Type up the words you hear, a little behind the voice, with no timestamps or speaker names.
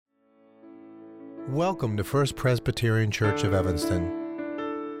Welcome to First Presbyterian Church of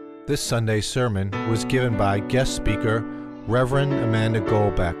Evanston. This Sunday's sermon was given by guest speaker Reverend Amanda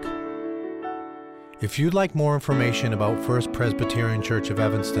Goldbeck. If you'd like more information about First Presbyterian Church of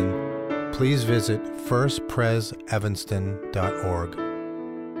Evanston, please visit firstpresevanston.org.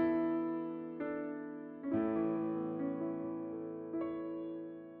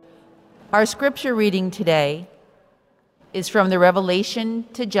 Our scripture reading today is from the Revelation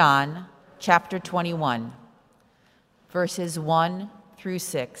to John, chapter 21, verses 1 through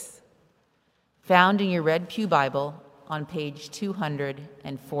 6, found in your Red Pew Bible on page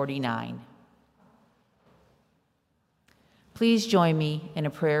 249. Please join me in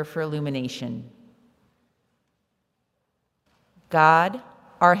a prayer for illumination. God,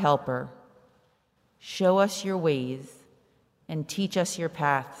 our helper, show us your ways and teach us your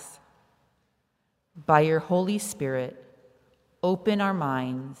paths. By your Holy Spirit, open our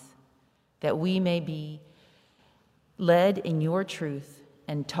minds that we may be led in your truth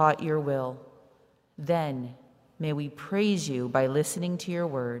and taught your will. Then may we praise you by listening to your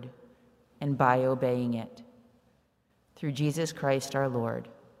word and by obeying it. Through Jesus Christ our Lord.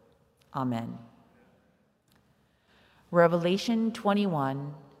 Amen. Revelation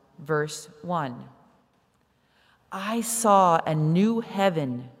 21, verse 1. I saw a new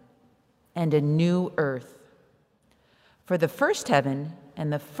heaven and a new earth. For the first heaven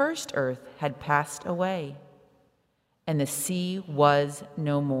and the first earth had passed away, and the sea was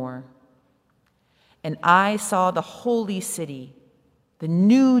no more. And I saw the holy city, the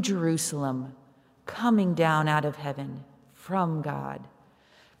new Jerusalem, coming down out of heaven from God,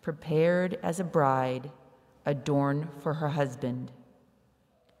 prepared as a bride adorned for her husband.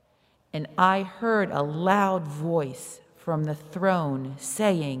 And I heard a loud voice from the throne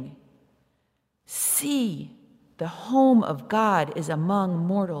saying, "See, the home of God is among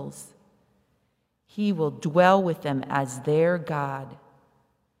mortals. He will dwell with them as their God.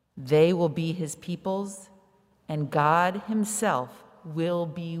 They will be his peoples, and God himself will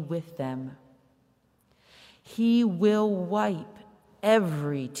be with them. He will wipe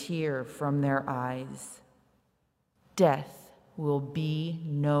every tear from their eyes. Death will be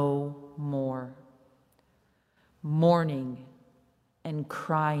no more. Mourning and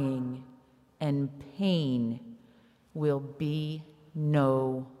crying and pain will be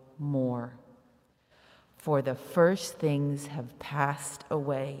no more. For the first things have passed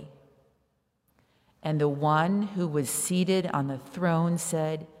away." And the one who was seated on the throne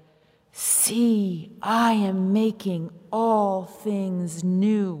said, "See, I am making all things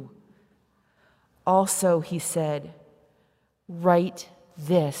new." Also he said, "Write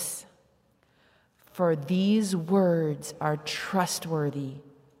this, for these words are trustworthy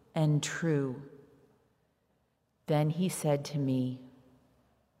and true." Then he said to me,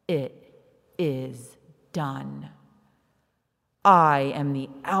 "It is done. I am the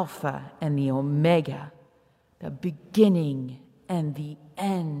Alpha and the Omega, the beginning and the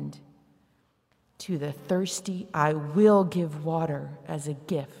end. To the thirsty I will give water as a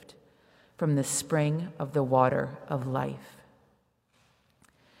gift from the spring of the water of life."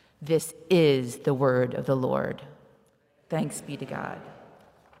 This is the word of the Lord. Thanks be to God.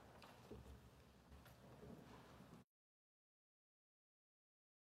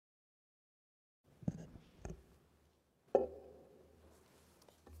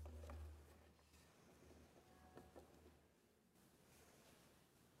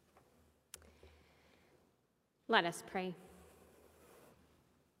 Let us pray.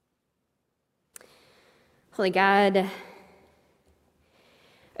 Holy God,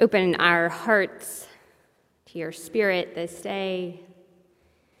 open our hearts to your Spirit this day.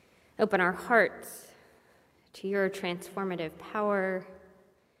 Open our hearts to your transformative power.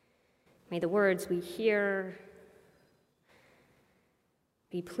 May the words we hear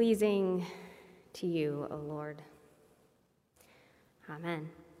be pleasing to you, O Lord.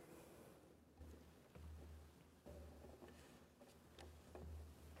 Amen.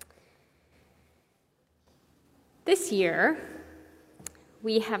 This year,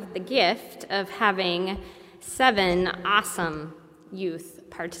 we have the gift of having 7 awesome youth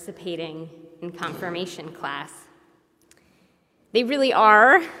participating in confirmation class. They really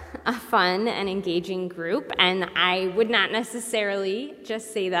are a fun and engaging group, and I would not necessarily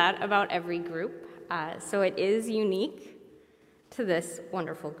just say that about every group, so it is unique to this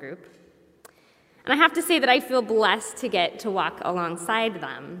wonderful group. And I have to say that I feel blessed to get to walk alongside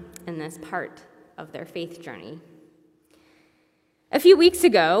them in this part of their faith journey. A few weeks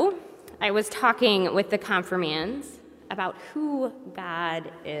ago, I was talking with the confirmands about who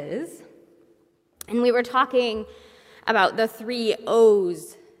God is, and we were talking about the 3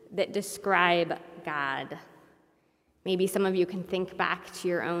 O's that describe God. Maybe some of you can think back to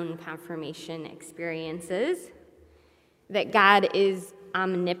your own confirmation experiences, that God is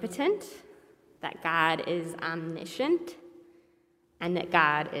omnipotent, that God is omniscient, and that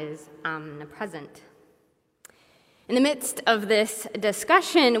God is omnipresent. In the midst of this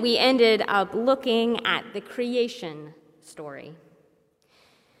discussion, we ended up looking at the creation story.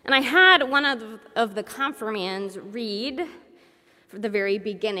 And I had one of the confirmands read the very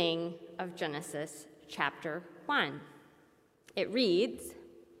beginning of Genesis chapter 1. It reads,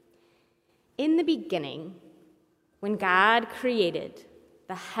 "In the beginning, when God created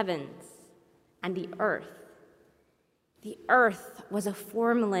the heavens and the earth was a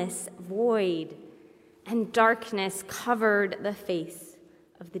formless void, and darkness covered the face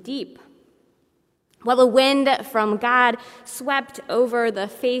of the deep. While a wind from God swept over the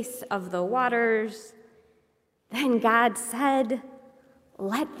face of the waters, then God said,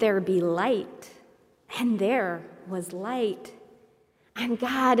 'Let there be light,' and there was light. And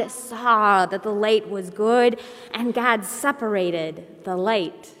God saw that the light was good, and God separated the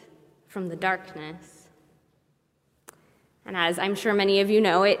light from the darkness." And as I'm sure many of you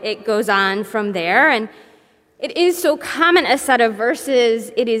know, it goes on from there, and it is so common a set of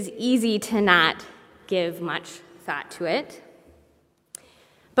verses, it is easy to not give much thought to it.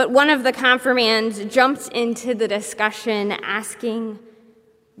 But one of the confirmands jumped into the discussion asking,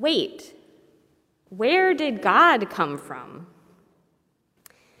 "Wait, where did God come from?"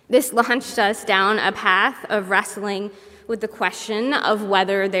 This launched us down a path of wrestling with the question of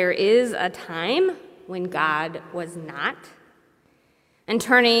whether there is a time when God was not. And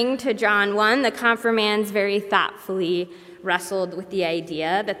turning to John 1, the confirmands very thoughtfully wrestled with the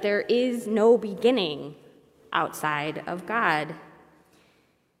idea that there is no beginning outside of God.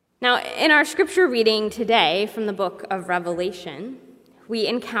 Now, in our scripture reading today from the book of Revelation, we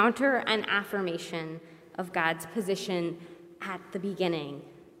encounter an affirmation of God's position at the beginning,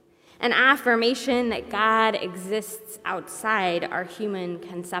 an affirmation that God exists outside our human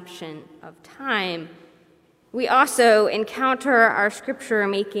conception of time. We also encounter our scripture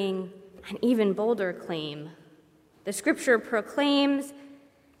making an even bolder claim. The scripture proclaims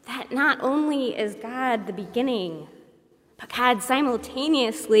that not only is God the beginning, but God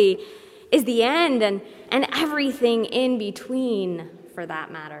simultaneously is the end and everything in between, for that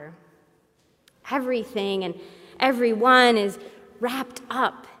matter. Everything and everyone is wrapped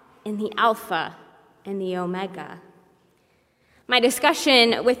up in the Alpha and the Omega. My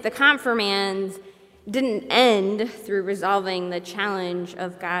discussion with the confirmands didn't end through resolving the challenge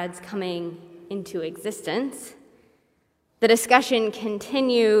of God's coming into existence. The discussion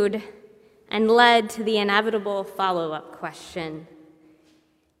continued and led to the inevitable follow-up question.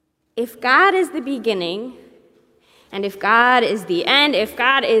 If God is the beginning, and if God is the end, if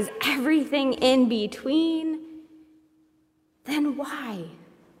God is everything in between, then why?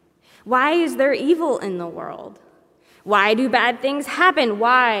 Why is there evil in the world? Why do bad things happen?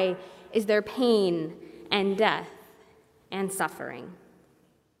 Why is there pain and death and suffering?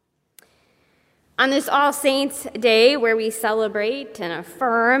 On this All Saints' Day, where we celebrate and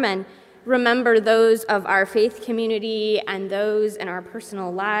affirm and remember those of our faith community and those in our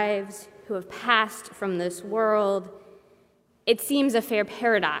personal lives who have passed from this world, it seems a fair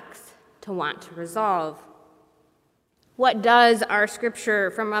paradox to want to resolve. What does our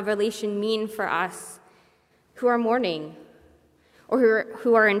scripture from Revelation mean for us who are mourning, or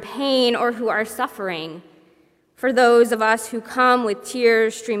who are in pain, or who are suffering? For those of us who come with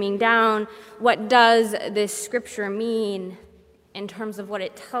tears streaming down, what does this scripture mean in terms of what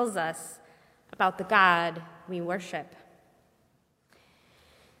it tells us about the God we worship?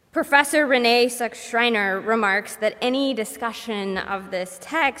 Professor Renee Such-Schreiner remarks that any discussion of this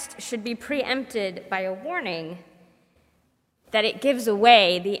text should be preempted by a warning that it gives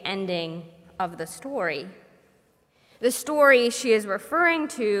away the ending of the story. The story she is referring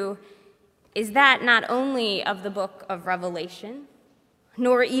to is that not only of the book of Revelation,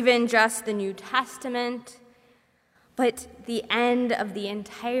 nor even just the New Testament, but the end of the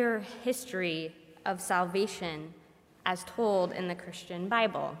entire history of salvation as told in the Christian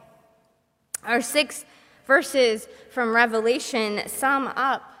Bible. Our 6 verses from Revelation sum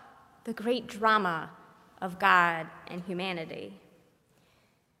up the great drama of God and humanity.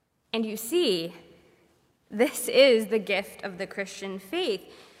 And you see, this is the gift of the Christian faith.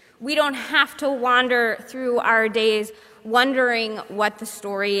 We don't have to wander through our days wondering what the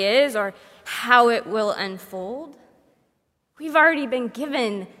story is or how it will unfold. We've already been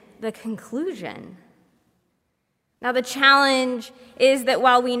given the conclusion. Now, the challenge is that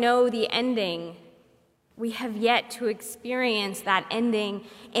while we know the ending, we have yet to experience that ending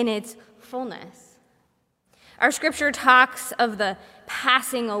in its fullness. Our scripture talks of the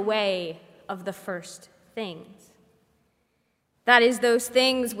passing away of the first things. That is, those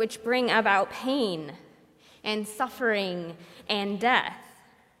things which bring about pain and suffering and death.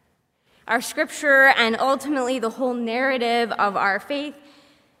 Our scripture, and ultimately the whole narrative of our faith,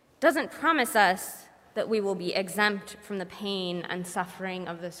 doesn't promise us that we will be exempt from the pain and suffering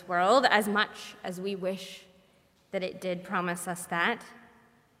of this world, as much as we wish that it did promise us that.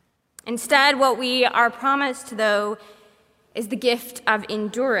 Instead, what we are promised, though, is the gift of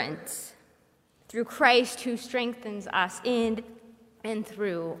endurance through Christ, who strengthens us in and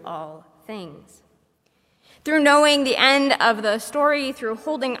through all things. Through knowing the end of the story, through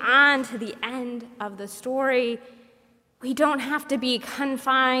holding on to the end of the story, we don't have to be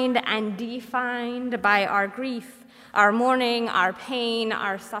confined and defined by our grief, our mourning, our pain,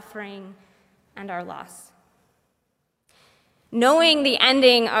 our suffering, and our loss. Knowing the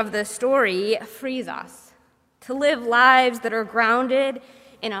ending of the story frees us to live lives that are grounded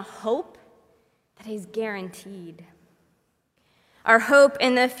in a hope that is guaranteed. Our hope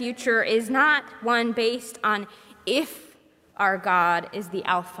in the future is not one based on if our God is the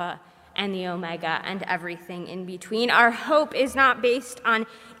Alpha and the Omega and everything in between. Our hope is not based on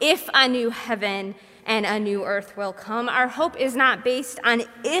if a new heaven and a new earth will come. Our hope is not based on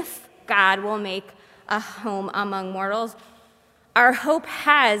if God will make a home among mortals. Our hope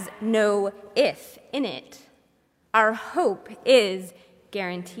has no if in it. Our hope is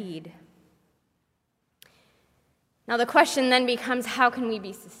guaranteed. Now the question then becomes, how can we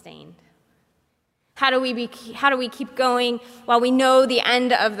be sustained? How do we keep going while we know the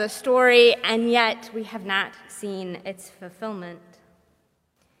end of the story and yet we have not seen its fulfillment?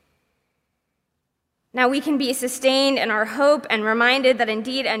 Now we can be sustained in our hope and reminded that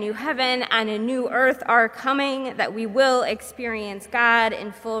indeed a new heaven and a new earth are coming, that we will experience God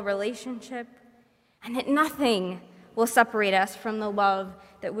in full relationship, and that nothing will separate us from the love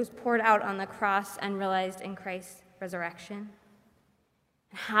that was poured out on the cross and realized in Christ's resurrection.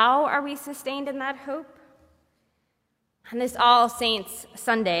 How are we sustained in that hope? On this All Saints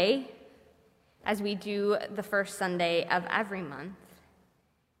Sunday, as we do the first Sunday of every month,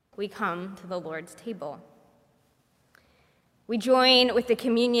 we come to the Lord's table. We join with the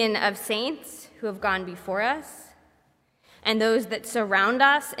communion of saints who have gone before us and those that surround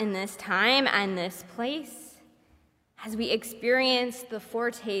us in this time and this place as we experience the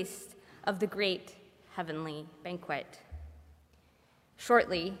foretaste of the great heavenly banquet.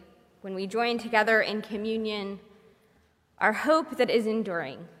 Shortly, when we join together in communion, our hope that is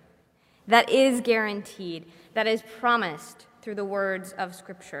enduring, that is guaranteed, that is promised through the words of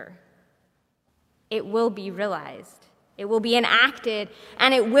Scripture, it will be realized, it will be enacted,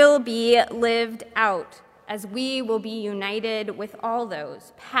 and it will be lived out as we will be united with all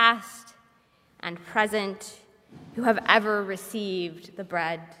those, past and present, who have ever received the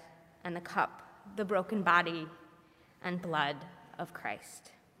bread and the cup, the broken body and blood of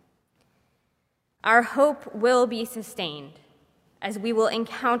Christ. Our hope will be sustained as we will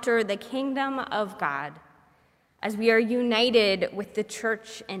encounter the kingdom of God, as we are united with the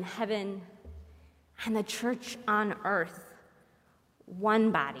church in heaven and the church on earth,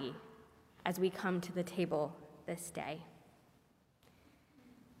 one body, as we come to the table this day.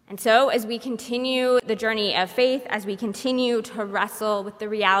 And so, as we continue the journey of faith, as we continue to wrestle with the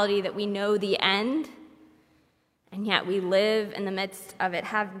reality that we know the end, and yet we live in the midst of it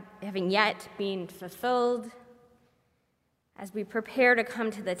having yet been fulfilled, as we prepare to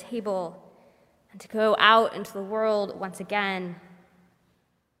come to the table and to go out into the world once again,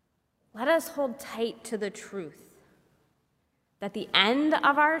 let us hold tight to the truth that the end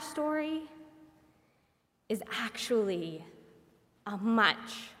of our story is actually a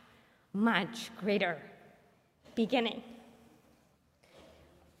much, much greater beginning.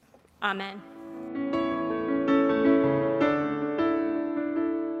 Amen.